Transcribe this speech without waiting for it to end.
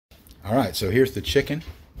All right, so here's the chicken.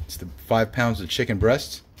 It's the 5 pounds of chicken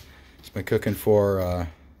breasts. It's been cooking for a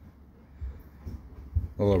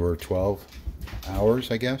little over 12 hours,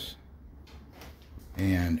 I guess.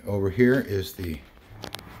 And over here is the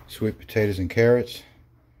sweet potatoes and carrots.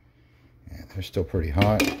 And they're still pretty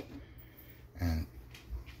hot. And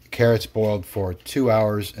carrots boiled for 2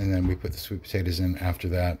 hours, and then we put the sweet potatoes in after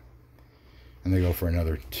that. And they go for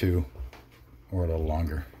another 2 or a little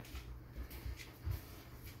longer.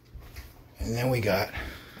 And then we got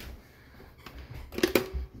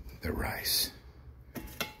the rice.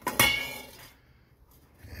 And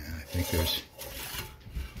I think there's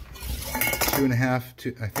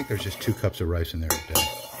 2.5, I think there's just 2 cups of rice in there a day.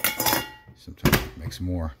 Sometimes it makes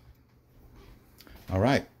more. All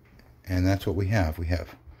right, and that's what we have. We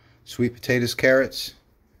have sweet potatoes, carrots,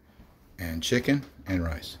 and chicken, and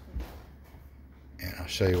rice. And I'll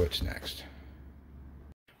show you what's next.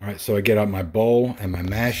 All right, so I get out my bowl and my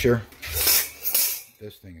masher.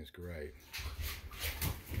 This thing is great.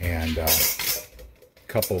 And a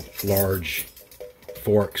couple large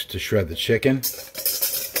forks to shred the chicken.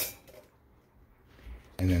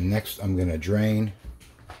 And then next I'm going to drain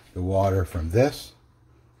the water from this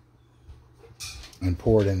and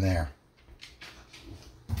pour it in there.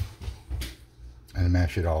 And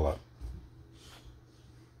mash it all up.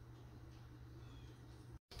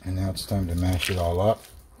 And now it's time to mash it all up.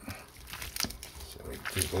 So we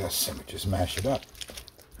do this and we just mash it up.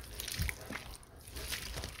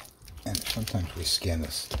 And sometimes we skin the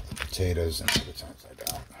potatoes and other times I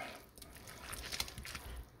don't.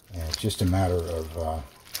 And it's just a matter of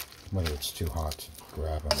whether it's too hot to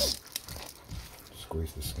grab them and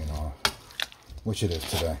squeeze the skin off, which it is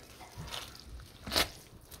today.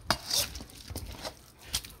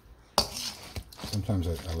 Sometimes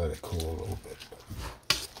I let it cool a little bit,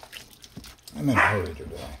 but I'm in a hurry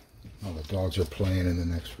today. Oh, the dogs are playing in the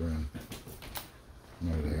next room.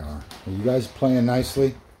 There they are. Are you guys playing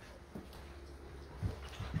nicely?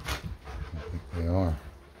 I think they are.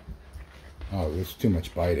 Oh, there's too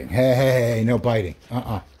much biting. Hey, hey, hey, no biting.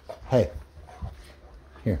 Hey.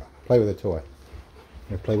 Here, play with a toy.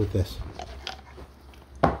 Here, play with this.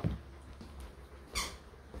 Now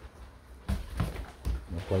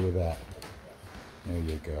play with that. There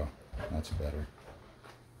you go. That's better.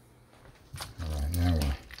 All right, now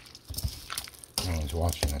no one's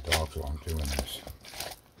watching the dogs while I'm doing this.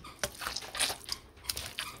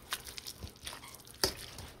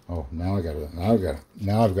 Oh, now I've got an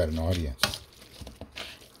audience.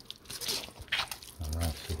 All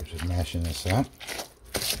right, so we're just mashing this up.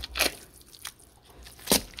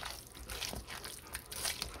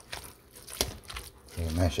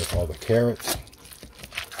 We'll mash up all the carrots.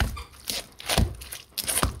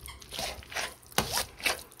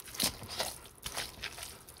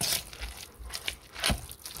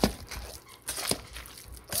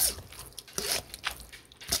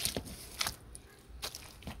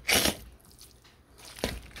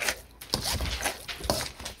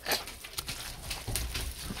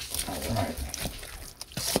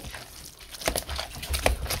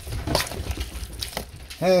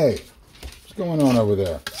 Hey, what's going on over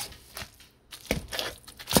there?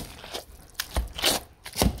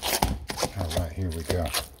 All right, here we go.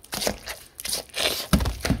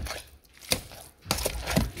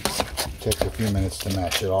 Takes a few minutes to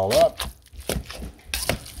mash it all up.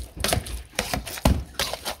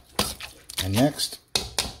 And next,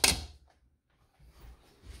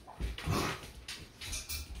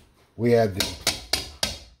 we add the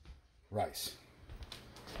rice.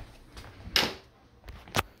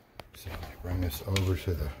 Bring this over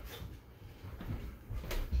to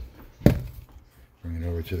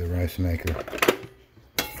the rice maker.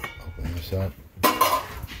 Open this up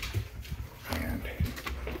and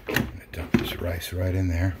I'm gonna dump this rice right in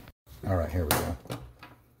there. All right, here we go.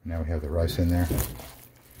 Now we have the rice in there,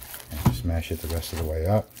 and just mash it the rest of the way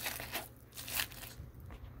up.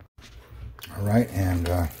 All right, and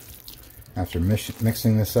after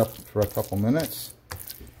mixing this up for a couple minutes,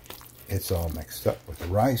 it's all mixed up with the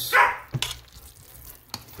rice.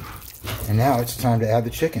 And now it's time to add the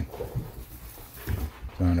chicken. So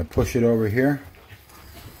I'm going to push it over here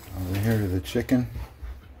to the chicken.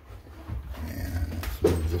 And let's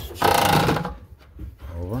move this chicken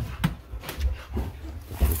over.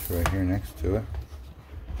 Put this right here next to it.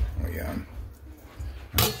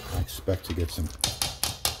 I expect to get some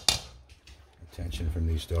attention from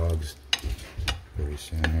these dogs pretty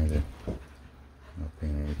soon here. They're not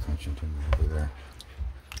paying any attention to me over there.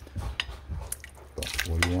 But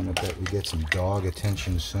what do you want to bet we get some dog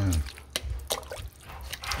attention soon?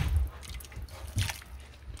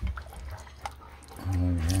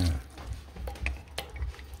 Oh yeah.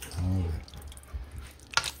 Oh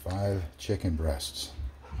 5 chicken breasts.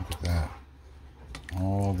 Look at that.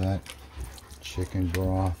 All that chicken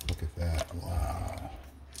broth. Look at that. Wow.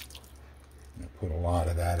 I'm going to put a lot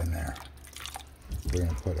of that in there. We're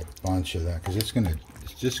going to put a bunch of that because it's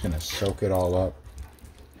just going to soak it all up.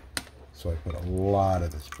 So I put a lot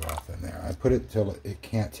of this broth in there. I put it till it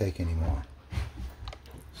can't take anymore.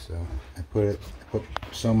 So I put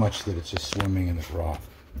so much that it's just swimming in the broth.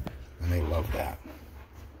 And they love that.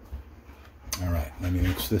 All right, let me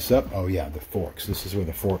mix this up. Oh yeah, the forks. This is where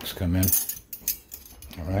the forks come in.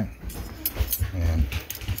 All right. And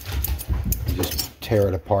you just tear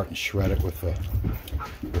it apart and shred it with the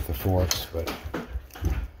forks, but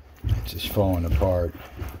it's just falling apart.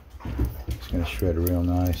 It's going to shred real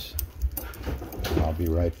nice. I'll be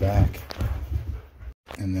right back.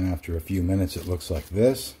 And then after a few minutes it looks like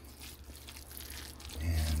this.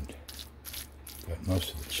 And got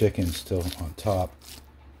most of the chicken still on top,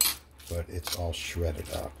 but it's all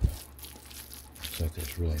shredded up. Looks like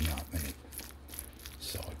there's really not many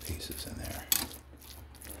solid pieces in there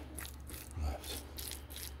left.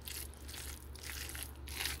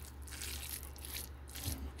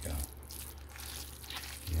 There we go.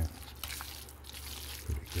 Yeah,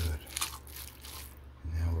 pretty good.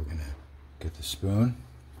 Now we're gonna get the spoon,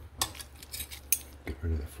 get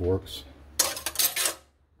rid of the forks,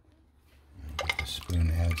 and get the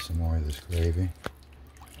spoon, add some more of this gravy.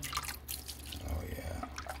 Oh yeah,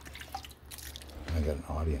 I got an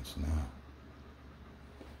audience now.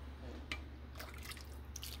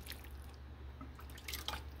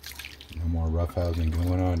 No more roughhousing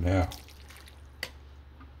going on now.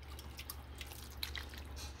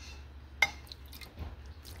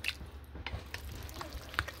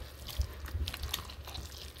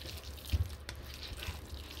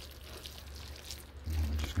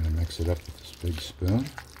 Mix it up with this big spoon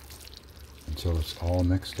until it's all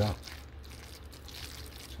mixed up.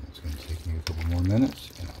 So it's going to take me a couple more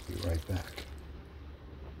minutes and I'll be right back.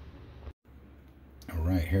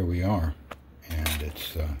 Alright, here we are, and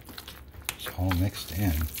it's all mixed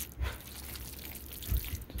in. It's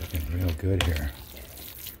looking real good here.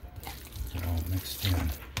 It's all mixed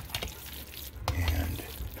in. And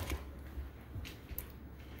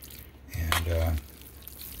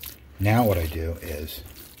now what I do is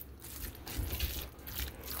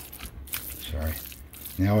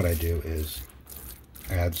now what I do is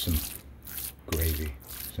add some gravy,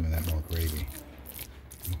 some of that more gravy,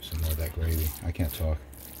 some more of that gravy. I can't talk.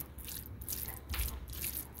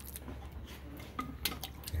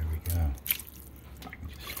 There we go.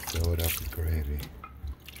 Just fill it up with gravy.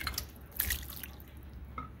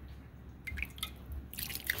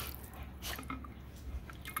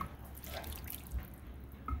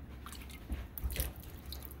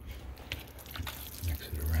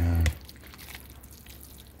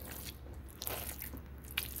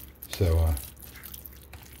 So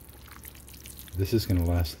this is going to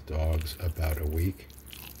last the dogs about a week.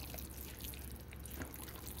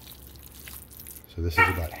 So this is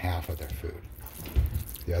about half of their food.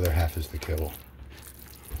 The other half is the kibble.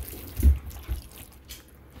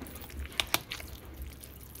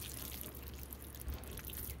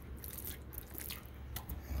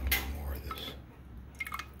 And more of this.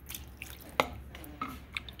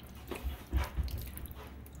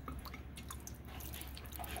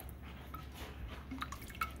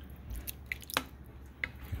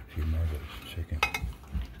 A few more of those chicken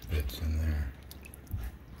bits in there.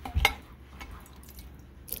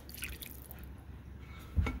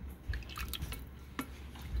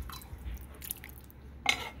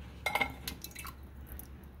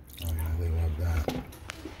 Oh yeah, they love that.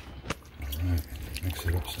 Alright, mix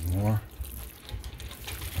it up some more.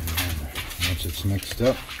 And then once it's mixed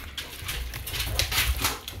up,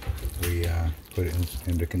 we put it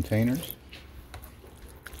into containers.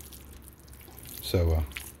 So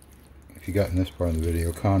if you got in this part of the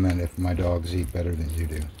video, comment if my dogs eat better than you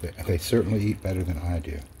do. They certainly eat better than I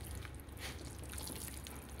do.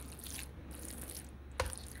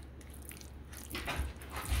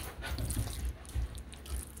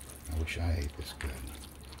 I wish I ate this good.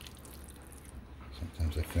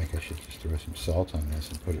 Sometimes I think I should just throw some salt on this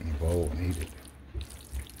and put it in a bowl and eat it.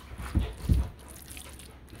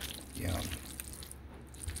 Yum.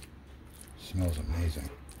 Smells amazing.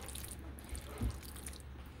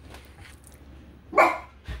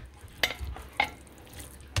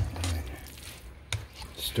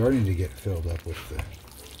 Starting to get filled up with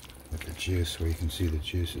the juice, where you can see the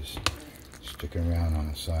juices sticking around on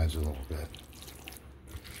the sides a little bit.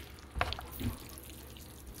 And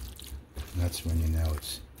that's when you know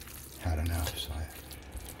it's had enough. So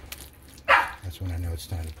that's when I know it's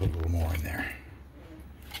time to put a little more in there.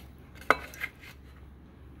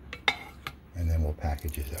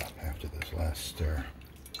 packages up after this last stir.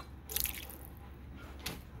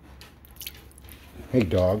 Hey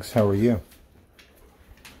dogs, how are you?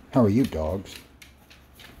 How are you, dogs?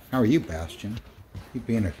 How are you, Bastion? You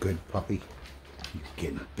being a good puppy? You're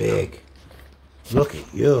getting big. Look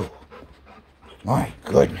at you. My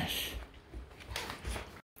goodness.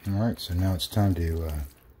 Alright, so now it's time to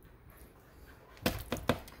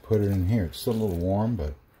put it in here. It's still a little warm,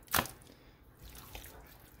 but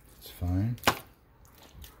it's fine.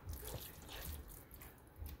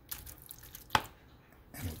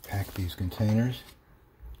 And we'll pack these containers.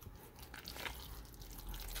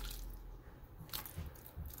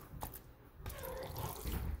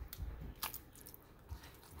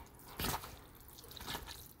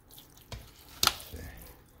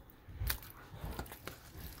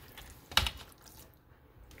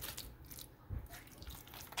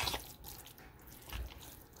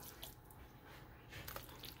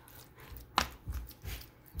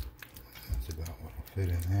 Fit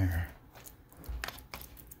in there.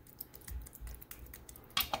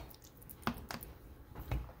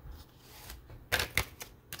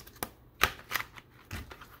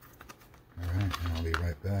 Alright, and I'll be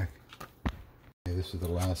right back. Okay, this is the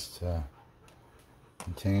last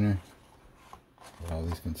container. All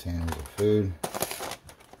these containers of food.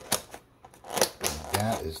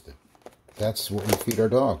 And that's what we feed our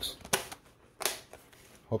dogs.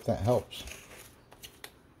 Hope that helps.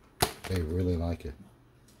 They really like it.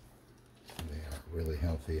 They are really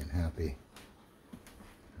healthy and happy.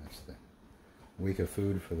 That's the week of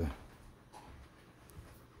food for the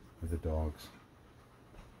dogs.